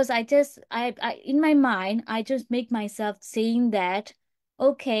because I in my mind I just make myself saying that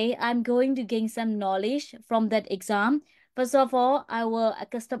okay, I'm going to gain some knowledge from that exam. First of all, I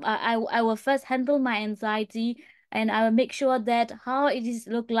will first handle my anxiety, and I will make sure that how it is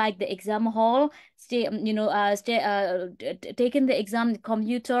look like the exam hall, taking the exam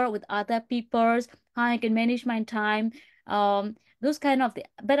computer with other people's, how I can manage my time. Those kind of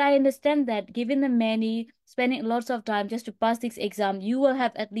but I understand that given the many spending lots of time just to pass this exam, you will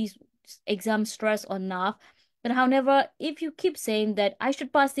have at least exam stress or enough. But however, if you keep saying that I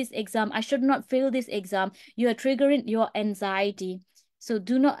should pass this exam, I should not fail this exam, you are triggering your anxiety. So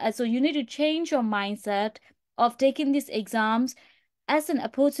do not so you need to change your mindset of taking these exams as an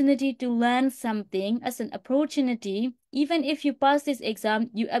opportunity to learn something, as an opportunity. Even if you pass this exam,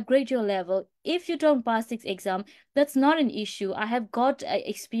 you upgrade your level. If you don't pass this exam, that's not an issue. I have got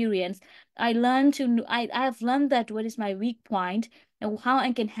experience. I have learned that what is my weak point and how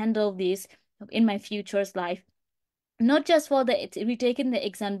I can handle this in my future's life. Not just for the retaking the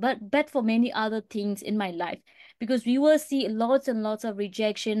exam, but for many other things in my life, because we will see lots and lots of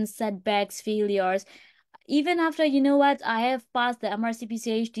rejections, setbacks, failures. Even after, you know what, I have passed the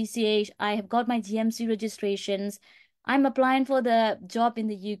Mrcpch, DCH, I have got my GMC registrations, I'm applying for the job in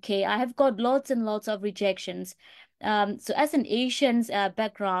the UK, I have got lots and lots of rejections. So as an Asian's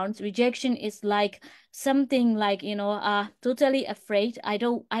background, rejection is like something like, totally afraid.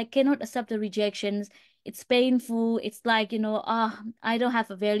 I cannot accept the rejections. It's painful. It's like, I don't have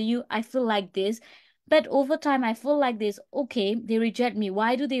a value. I feel like this. But over time, I feel like this. Okay, they reject me.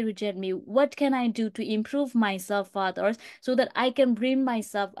 Why do they reject me? What can I do to improve myself further so that I can bring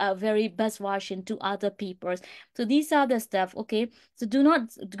myself a very best version to other people? So these are the stuff. Okay, so do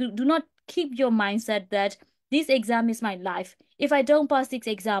not keep your mindset that this exam is my life. If I don't pass this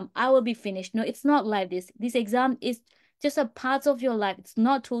exam, I will be finished. No, it's not like this. This exam is just a part of your life. It's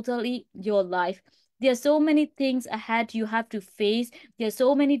not totally your life. There are so many things ahead you have to face. There's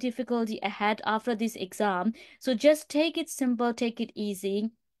so many difficulty ahead after this exam. So just take it simple, take it easy.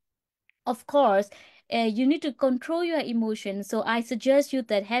 Of course, you need to control your emotions. So I suggest you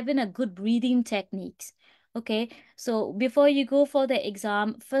that having a good breathing techniques. Okay, so before you go for the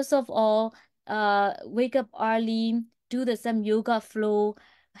exam, first of all, wake up early, do some yoga flow,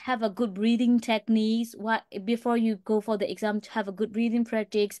 have a good breathing techniques. What before you go for the exam, have a good breathing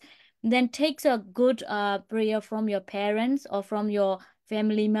practice. Then takes a good prayer from your parents or from your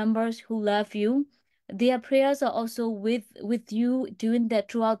family members who love you. Their prayers are also with you during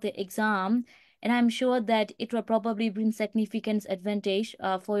that throughout the exam, and I'm sure that it will probably bring significant advantage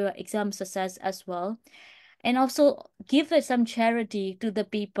for your exam success as well. And also give it some charity to the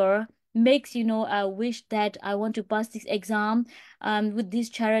people. Makes I wish that I want to pass this exam with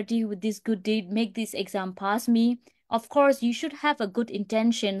this charity, with this good deed, make this exam pass me. Of course, you should have a good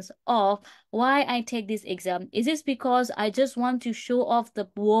intentions of why I take this exam. Is this because I just want to show off the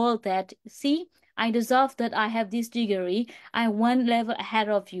world that, see, I deserve that I have this degree, I'm one level ahead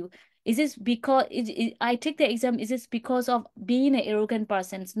of you? Is this because I take the exam? Is this because of being an arrogant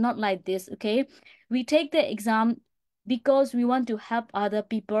person? It's not like this, okay? We take the exam because we want to help other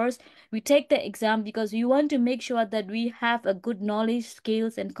peoples. We take the exam because we want to make sure that we have a good knowledge,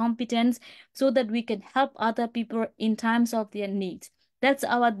 skills, and competence so that we can help other people in times of their needs. That's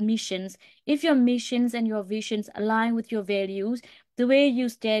our missions. If your missions and your visions align with your values, the way you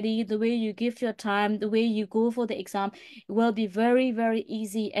study, the way you give your time, the way you go for the exam, it will be very, very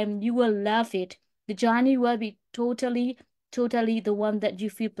easy and you will love it. The journey will be totally, totally the one that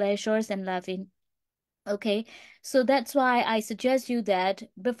you feel pleasures and love in. Okay, so that's why I suggest you that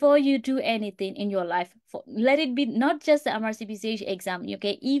before you do anything in your life, let it be not just the Mrcpch exam,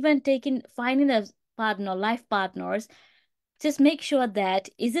 okay, even finding a partner, life partners, just make sure that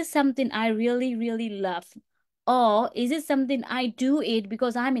is this something I really, really love? Or is it something I do it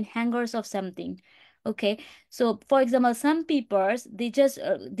because I'm in hangers of something? Okay. So for example, some people they just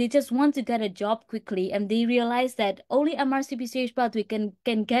want to get a job quickly and they realize that only MRCPCH pathway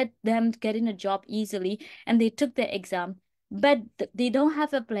can get them getting a job easily and they took the exam. but they don't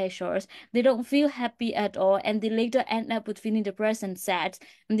have a pleasures. They don't feel happy at all, and they later end up with feeling depressed and sad,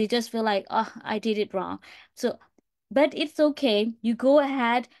 and they just feel like, oh, I did it wrong. So but it's okay. You go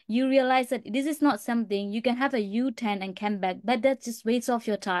ahead, you realize that this is not something you can have a U-turn and come back, but that just wastes off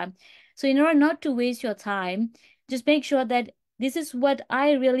your time. So in order not to waste your time, just make sure that this is what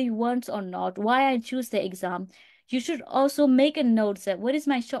I really want or not, why I choose the exam. You should also make a note that what is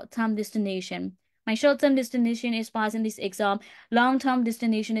my short-term destination? My short-term destination is passing this exam. Long-term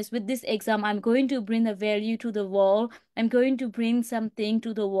destination is with this exam, I'm going to bring a value to the world. I'm going to bring something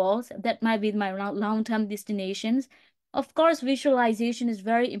to the walls. That might be my long-term destinations. Of course, visualization is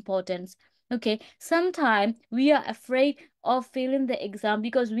very important. Okay, sometimes we are afraid of failing the exam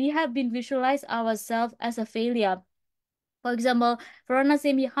because we have been visualized ourselves as a failure. For example, Verona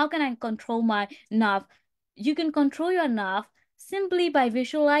said me, how can I control my nerve? You can control your nerve simply by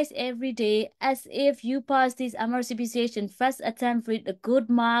visualize every day as if you pass this Mrcpch first attempt with a good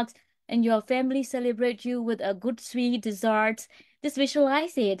marks and your family celebrate you with a good sweet desserts. Just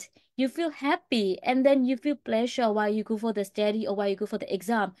visualize it. You feel happy and then you feel pleasure while you go for the study or while you go for the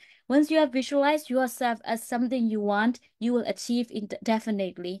exam. Once you have visualized yourself as something you want, you will achieve it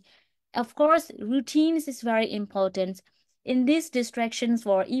definitely. Of course, routines is very important. In these distractions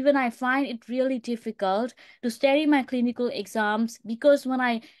for even I find it really difficult to study my clinical exams because when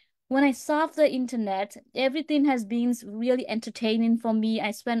I surf the internet, everything has been really entertaining for me. I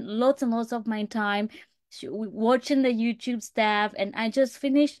spent lots and lots of my time watching the YouTube stuff, and I just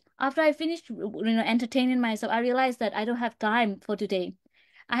finished after I finished entertaining myself, I realized that I don't have time for today.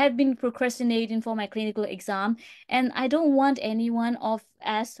 I have been procrastinating for my clinical exam, and I don't want anyone of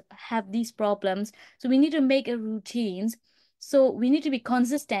us have these problems. So we need to make a routines. So we need to be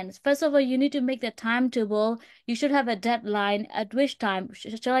consistent. First of all, you need to make the timetable. You should have a deadline at which time.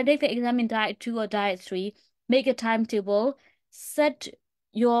 Shall I take the exam in diet 2 or diet 3? Make a timetable. Set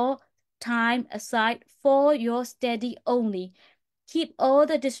your time aside for your study only. Keep all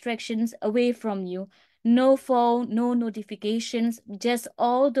the distractions away from you. No phone, no notifications, just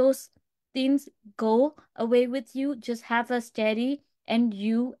all those things go away with you. Just have a steady and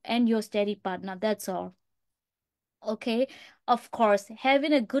you and your steady partner. That's all. Okay, of course,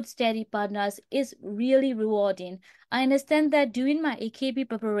 having a good steady partners is really rewarding. I understand that during my AKB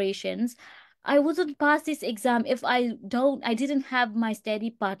preparations, I wouldn't pass this exam if I didn't have my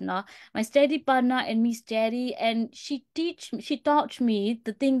steady partner. My steady partner and me steady, and she taught me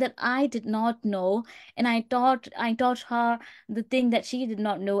the thing that I did not know, and I taught her the thing that she did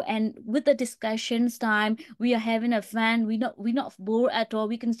not know. And with the discussions time, we are having a fun. We not bored at all.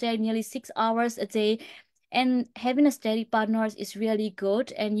 We can stay nearly 6 hours a day, and having a steady partner is really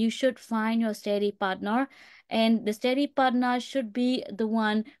good, and you should find your steady partner, and the steady partner should be the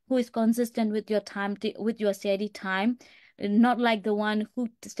one who is consistent with your time with your steady time, not like the one who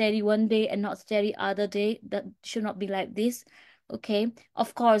steady one day and not steady other day. That should not be like this. Okay,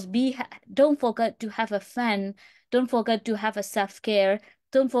 of course, don't forget to have a fun, don't forget to have a self-care,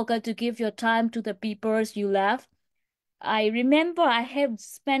 don't forget to give your time to the peoples you love. I remember I have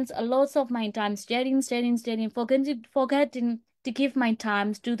spent a lot of my time studying, forgetting to give my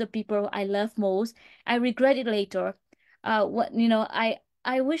time to the people I love most. I regret it later. What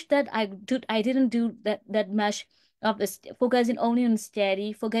I wish that I didn't do that much of this, focusing only on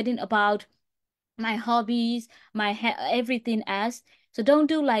study, forgetting about my hobbies, everything else. So don't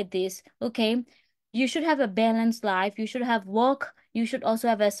do like this, okay? You should have a balanced life. You should have work. You should also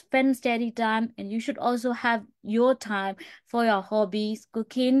have a spend steady time, and you should also have your time for your hobbies,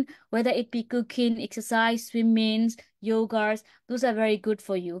 cooking, whether it be cooking, exercise, swimming, yogas. Those are very good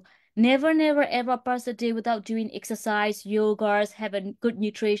for you. Never, never, ever pass a day without doing exercise, yogas, have a good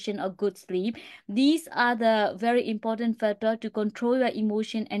nutrition or good sleep. These are the very important factor to control your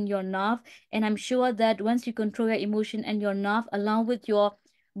emotion and your nerve. And I'm sure that once you control your emotion and your nerve along with your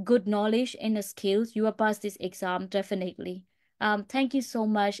good knowledge and the skills, you will pass this exam definitely. Thank you so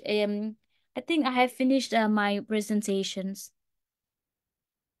much. I think I have finished my presentations.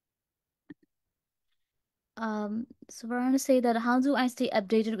 So Farana say that how do I stay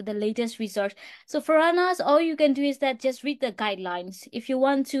updated with the latest research? So Farana's, all you can do is that just read the guidelines. If you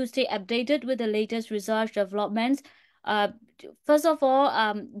want to stay updated with the latest research developments, uh, first of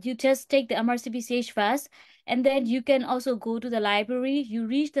all, you just take the Mrcpch first, and then you can also go to the library. You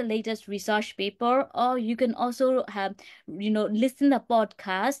read the latest research paper, or you can also have, listen the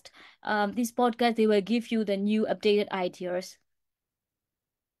podcast. This podcast they will give you the new updated ideas.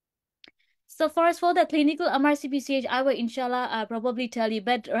 So first for the clinical MRCPCH, I will inshallah probably tell you.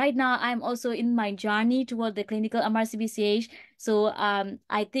 But right now I'm also in my journey toward the clinical MRCPCH. So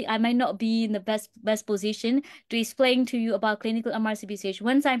I think I might not be in the best position to explain to you about clinical MRCPCH.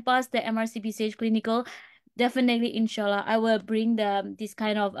 Once I pass the MRCPCH clinical, definitely inshallah I will bring this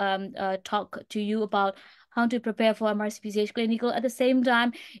kind of talk to you about how to prepare for MRCPCH clinical. At the same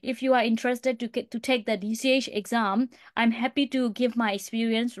time, if you are interested to take the DCH exam, I'm happy to give my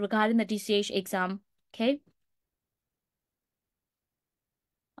experience regarding the DCH exam. Okay.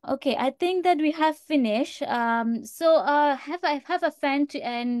 Okay, I think that we have finished. So have a fun to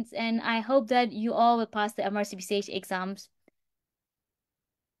end, and I hope that you all will pass the MRCPCH exams.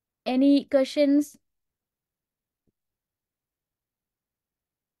 Any questions?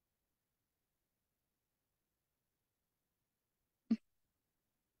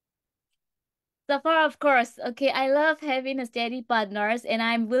 So far, of course. Okay, I love having a steady partners, and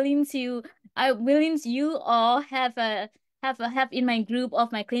I'm willing to you all have in my group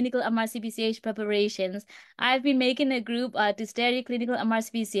of my clinical MRCPCH preparations. I've been making a group to study clinical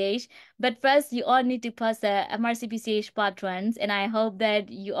MRCPCH, but first you all need to pass the MRCPCH part ones, and I hope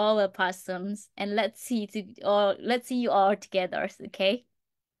that you all will pass them. And let's see you all together. Okay.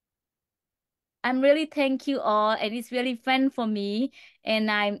 I'm really thank you all, and it's really fun for me.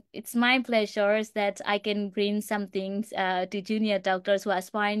 And it's my pleasure that I can bring some things to junior doctors who are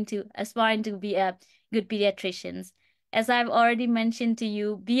aspiring to be a good pediatricians. As I've already mentioned to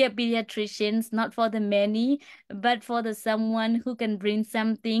you, be a pediatricians not for the many, but for the someone who can bring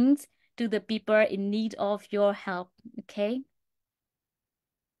some things to the people in need of your help. Okay.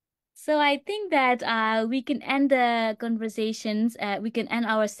 So I think that we can end the conversations. We can end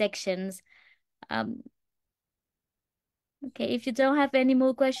our sections. Um, Okay, if you don't have any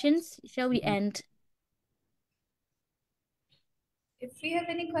more questions, shall we end? If you have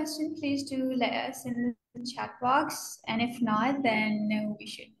any question, please do let us in the chat box. And if not, then no, we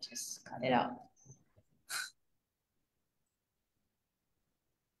should just cut it out.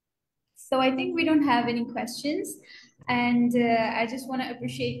 So I think we don't have any questions. And I just want to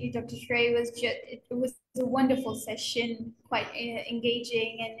appreciate you, Dr. Trey. It was a wonderful session, quite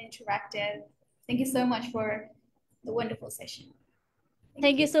engaging and interactive. Thank you so much for the wonderful session. Thank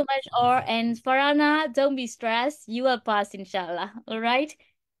Thank you you. so much, Or. And Farana, don't be stressed. You will pass, inshallah. All right?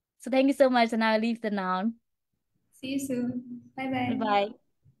 So thank you so much, and I'll leave the now. See you soon. Bye bye. Bye-bye.